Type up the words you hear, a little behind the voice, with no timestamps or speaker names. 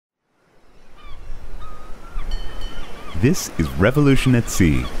This is Revolution at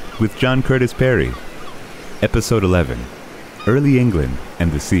Sea with John Curtis Perry. Episode 11, Early England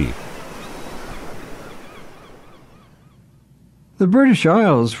and the Sea. The British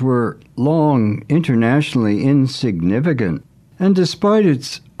Isles were long internationally insignificant, and despite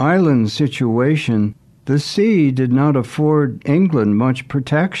its island situation, the sea did not afford England much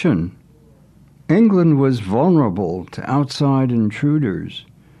protection. England was vulnerable to outside intruders.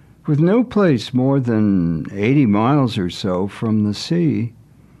 With no place more than 80 miles or so from the sea,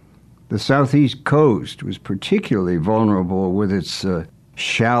 the southeast coast was particularly vulnerable with its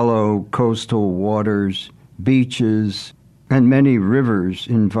shallow coastal waters, beaches, and many rivers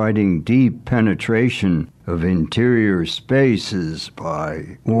inviting deep penetration of interior spaces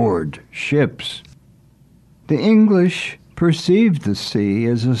by oared ships. The English perceived the sea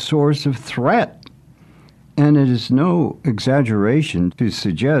as a source of threat, and it is no exaggeration to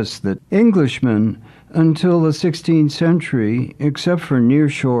suggest that Englishmen, until the 16th century, except for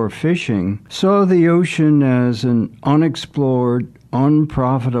nearshore fishing, saw the ocean as an unexplored,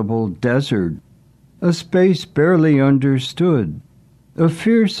 unprofitable desert, a space barely understood, a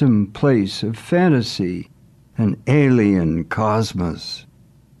fearsome place of fantasy, an alien cosmos.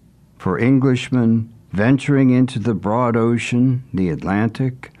 For Englishmen, venturing into the broad ocean, the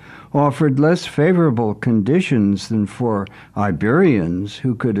Atlantic, offered less favorable conditions than for Iberians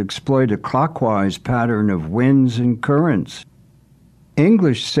who could exploit a clockwise pattern of winds and currents.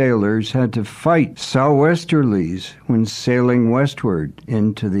 English sailors had to fight sou'westerlies when sailing westward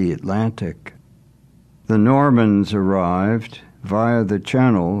into the Atlantic. The Normans arrived via the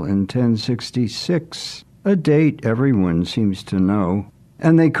Channel in 1066, a date everyone seems to know,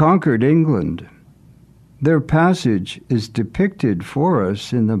 and they conquered England. Their passage is depicted for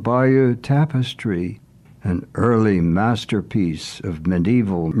us in the Bayeux Tapestry, an early masterpiece of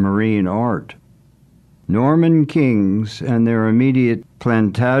medieval marine art. Norman kings and their immediate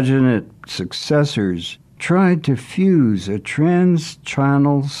Plantagenet successors tried to fuse a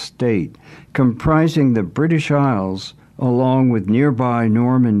trans-channel state comprising the British Isles along with nearby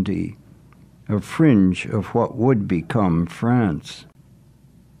Normandy, a fringe of what would become France.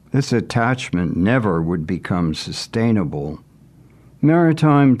 This attachment never would become sustainable.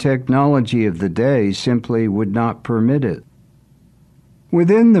 Maritime technology of the day simply would not permit it.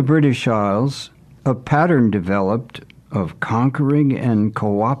 Within the British Isles, a pattern developed of conquering and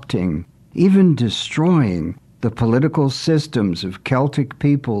co-opting, even destroying, the political systems of Celtic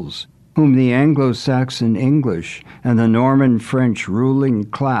peoples, whom the Anglo-Saxon English and the Norman French ruling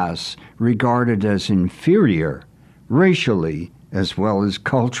class regarded as inferior, racially as well as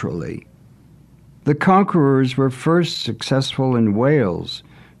culturally. The conquerors were first successful in Wales.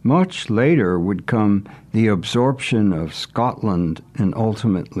 Much later would come the absorption of Scotland and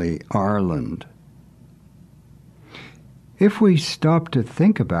ultimately Ireland. If we stop to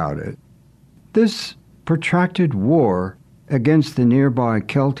think about it, this protracted war against the nearby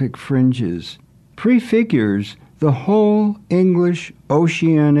Celtic fringes prefigures the whole English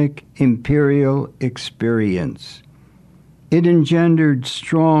oceanic imperial experience. It engendered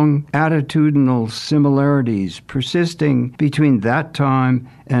strong attitudinal similarities persisting between that time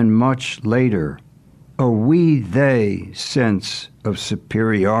and much later, a we-they sense of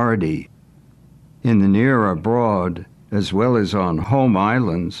superiority. In the near abroad, as well as on home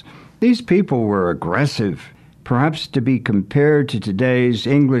islands, these people were aggressive, perhaps to be compared to today's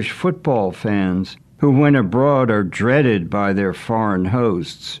English football fans, who when abroad are dreaded by their foreign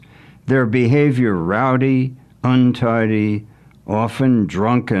hosts, their behavior rowdy, untidy, often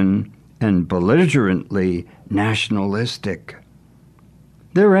drunken, and belligerently nationalistic.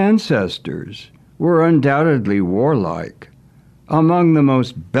 Their ancestors were undoubtedly warlike, among the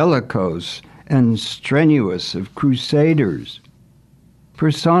most bellicose and strenuous of crusaders,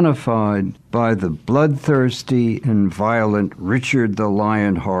 personified by the bloodthirsty and violent Richard the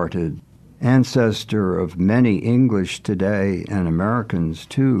Lion-Hearted, ancestor of many English today and Americans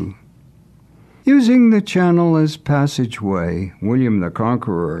too. Using the Channel as passageway, William the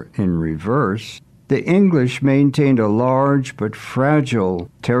Conqueror in reverse, the English maintained a large but fragile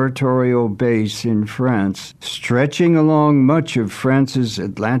territorial base in France, stretching along much of France's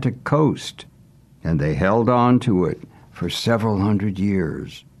Atlantic coast, and they held on to it for several hundred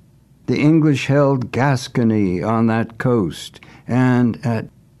years. The English held Gascony on that coast and at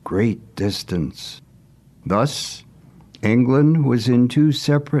great distance. Thus, England was in two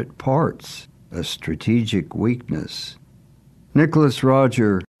separate parts, a strategic weakness. Nicholas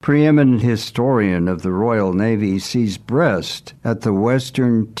Rodger, preeminent historian of the Royal Navy, sees Brest at the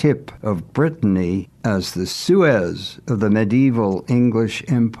western tip of Brittany as the Suez of the medieval English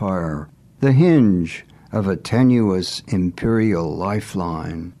Empire, the hinge of a tenuous imperial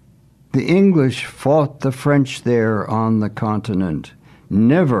lifeline. The English fought the French there on the continent,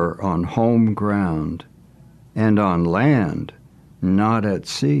 never on home ground, and on land, not at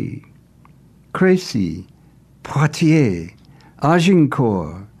sea. Crécy, Poitiers,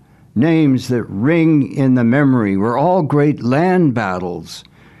 Agincourt, names that ring in the memory, were all great land battles,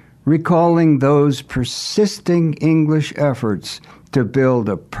 recalling those persisting English efforts to build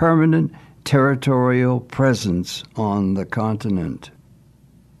a permanent territorial presence on the continent.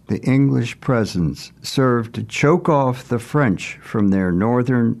 The English presence served to choke off the French from their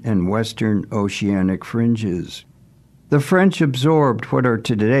northern and western oceanic fringes. The French absorbed what are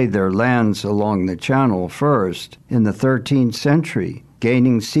today their lands along the Channel first in the 13th century,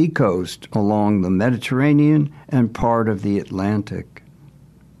 gaining seacoast along the Mediterranean and part of the Atlantic.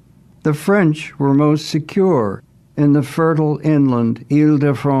 The French were most secure in the fertile inland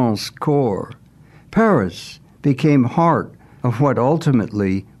Ile-de-France core. Paris became heart of what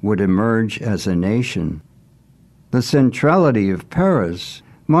ultimately would emerge as a nation. The centrality of Paris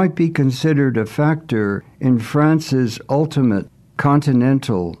might be considered a factor in France's ultimate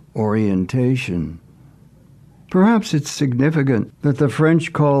continental orientation. Perhaps it's significant that the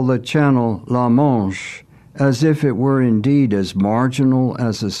French call the Channel La Manche, as if it were indeed as marginal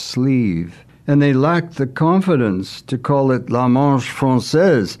as a sleeve, and they lacked the confidence to call it La Manche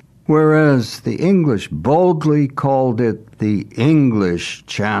Française, whereas the English boldly called it the English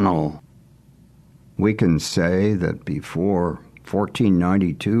Channel. We can say that before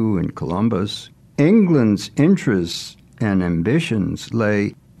 1492 in Columbus, England's interests and ambitions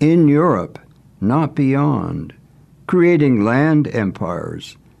lay in Europe, not beyond, creating land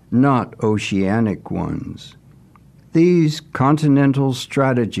empires, not oceanic ones. These continental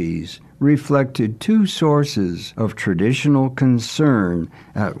strategies reflected two sources of traditional concern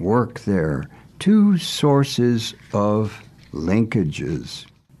at work there, two sources of linkages.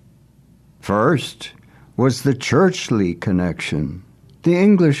 First was the churchly connection. The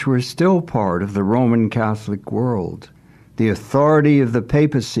English were still part of the Roman Catholic world. The authority of the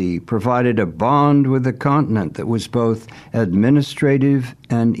papacy provided a bond with the continent that was both administrative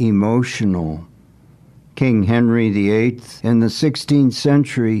and emotional. King Henry VIII in the 16th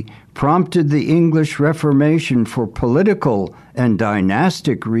century prompted the English Reformation for political and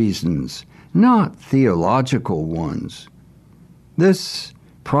dynastic reasons, not theological ones. This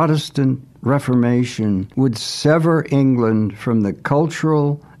Protestant Reformation would sever England from the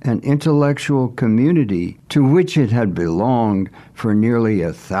cultural and intellectual community to which it had belonged for nearly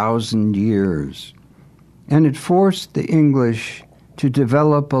 1,000 years. And it forced the English to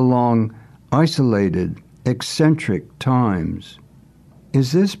develop along isolated, eccentric times.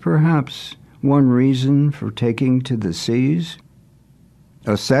 Is this perhaps one reason for taking to the seas?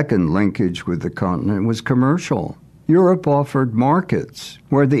 A second linkage with the continent was commercial. Europe offered markets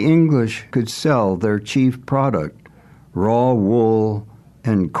where the English could sell their chief product, raw wool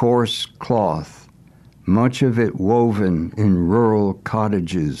and coarse cloth, much of it woven in rural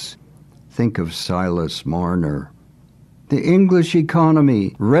cottages. Think of Silas Marner. The English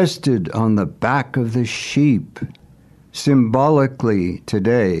economy rested on the back of the sheep. Symbolically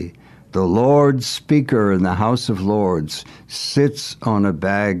today, the Lord Speaker in the House of Lords sits on a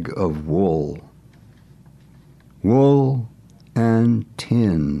bag of wool. Wool and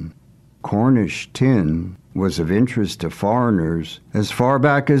tin. Cornish tin was of interest to foreigners as far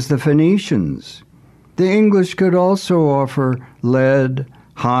back as the Phoenicians. The English could also offer lead,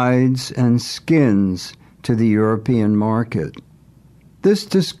 hides, and skins to the European market. This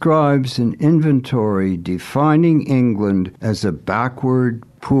describes an inventory defining England as a backward,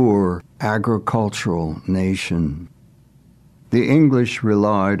 poor, agricultural nation. The English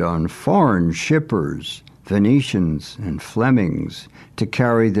relied on foreign shippers, Venetians and Flemings, to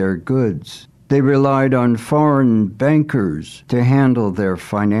carry their goods. They relied on foreign bankers to handle their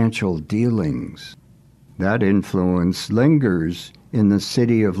financial dealings. That influence lingers in the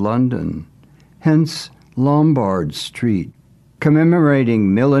city of London, hence Lombard Street,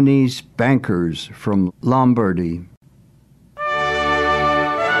 commemorating Milanese bankers from Lombardy.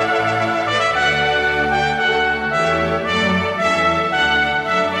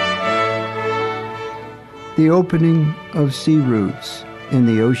 The opening of sea routes in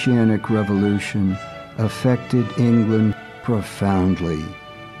the Oceanic Revolution affected England profoundly.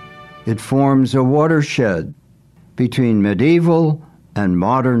 It forms a watershed between medieval and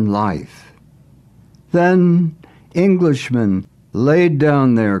modern life. Then Englishmen laid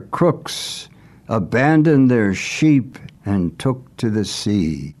down their crooks, abandoned their sheep, and took to the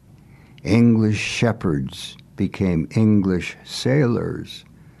sea. English shepherds became English sailors.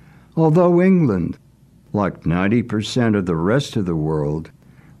 Although England, like 90% of the rest of the world,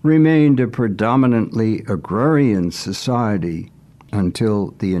 remained a predominantly agrarian society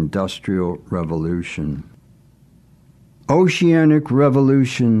until the Industrial Revolution. Oceanic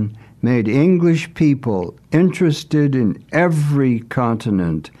revolution made English people interested in every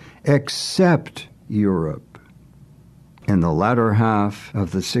continent except Europe. In the latter half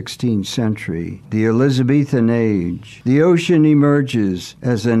of the 16th century, the Elizabethan age, the ocean emerges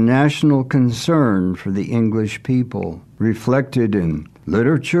as a national concern for the English people, reflected in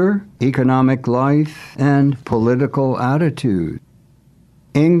literature, economic life, and political attitude.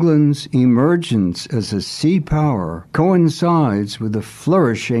 England's emergence as a sea power coincides with the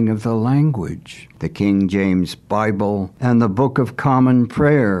flourishing of the language. The King James Bible and the Book of Common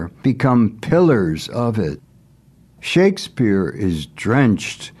Prayer become pillars of it. Shakespeare is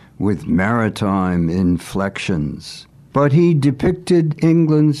drenched with maritime inflections, but he depicted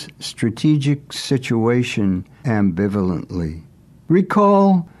England's strategic situation ambivalently.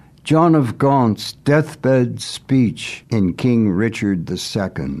 Recall John of Gaunt's deathbed speech in King Richard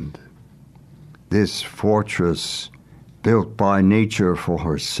II. This fortress, built by nature for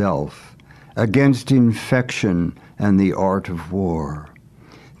herself, against infection and the art of war.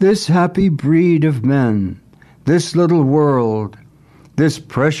 This happy breed of men, this little world, this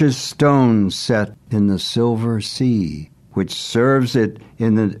precious stone set in the silver sea, which serves it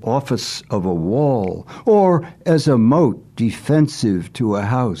in the office of a wall, or as a moat defensive to a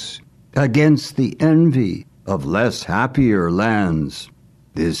house, against the envy of less happier lands.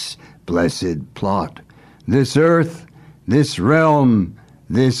 This blessed plot, this earth, this realm,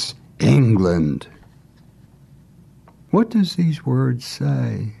 this England. What does these words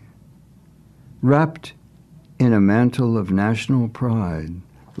say? Wrapped in a mantle of national pride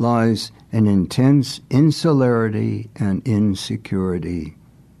lies an intense insularity and insecurity.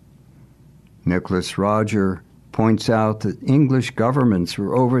 Nicholas Roger points out that English governments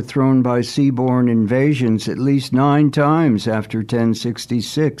were overthrown by seaborne invasions at least 9 times after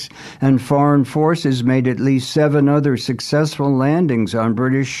 1066, and foreign forces made at least 7 other successful landings on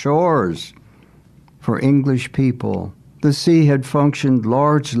British shores. For English people, the sea had functioned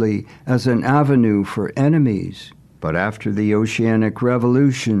largely as an avenue for enemies, but after the Oceanic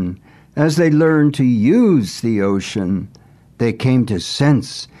Revolution, as they learned to use the ocean, they came to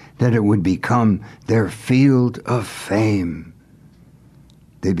sense that it would become their field of fame.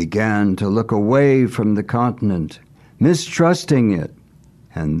 They began to look away from the continent, mistrusting it,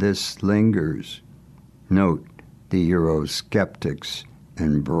 and this lingers. Note the Eurosceptics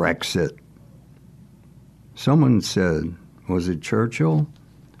and Brexit. Someone said, was it Churchill?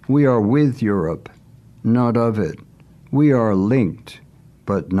 We are with Europe, not of it. We are linked,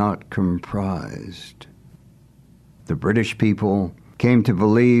 but not comprised. The British people came to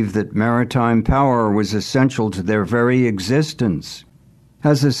believe that maritime power was essential to their very existence.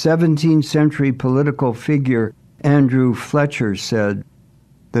 As a 17th century political figure, Andrew Fletcher, said,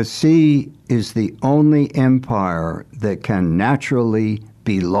 "The sea is the only empire that can naturally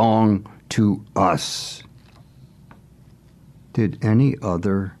belong to us." Did any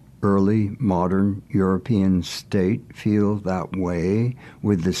other early modern European state feel that way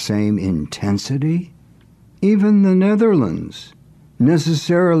with the same intensity? Even the Netherlands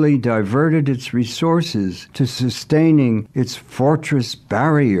necessarily diverted its resources to sustaining its fortress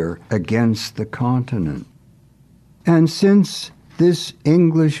barrier against the continent. And since this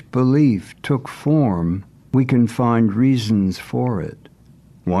English belief took form, we can find reasons for it.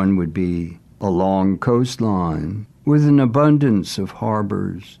 One would be a long coastline with an abundance of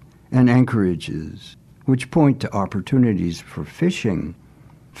harbors and anchorages, which point to opportunities for fishing.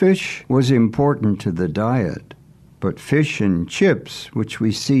 Fish was important to the diet, but fish and chips, which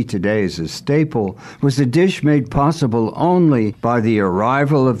we see today as a staple, was a dish made possible only by the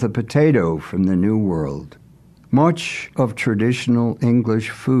arrival of the potato from the New World. Much of traditional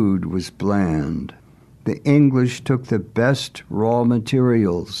English food was bland. The English took the best raw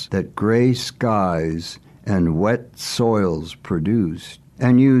materials that gray skies and wet soils produced,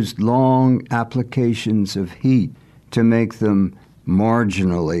 and used long applications of heat to make them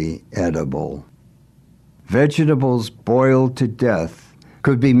marginally edible. Vegetables boiled to death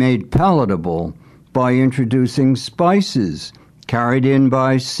could be made palatable by introducing spices carried in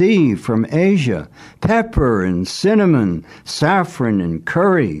by sea from Asia, pepper and cinnamon, saffron and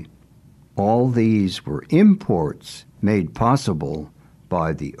curry. All these were imports made possible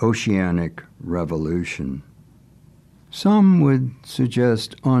by the Oceanic Revolution. Some would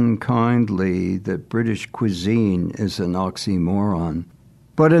suggest unkindly that British cuisine is an oxymoron.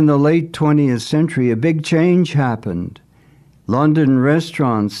 But in the late 20th century, a big change happened. London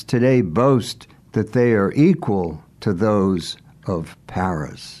restaurants today boast that they are equal to those of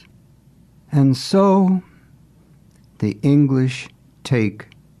Paris. And so the English take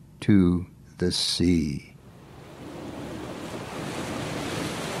to the sea.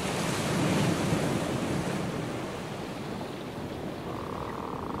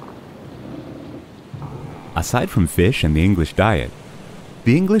 Aside from fish and the English diet,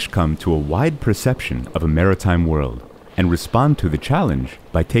 the English come to a wide perception of a maritime world and respond to the challenge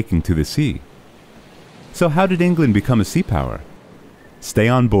by taking to the sea. So how did England become a sea power? Stay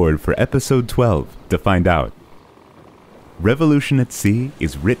on board for episode 12 to find out. Revolution at Sea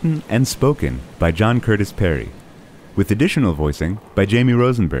is written and spoken by John Curtis Perry, with additional voicing by Jamie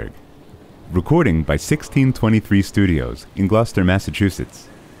Rosenberg. Recording by 1623 Studios in Gloucester, Massachusetts.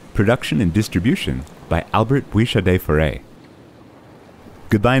 Production and distribution by Albert Bouichadet-Ferret.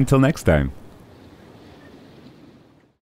 Goodbye until next time.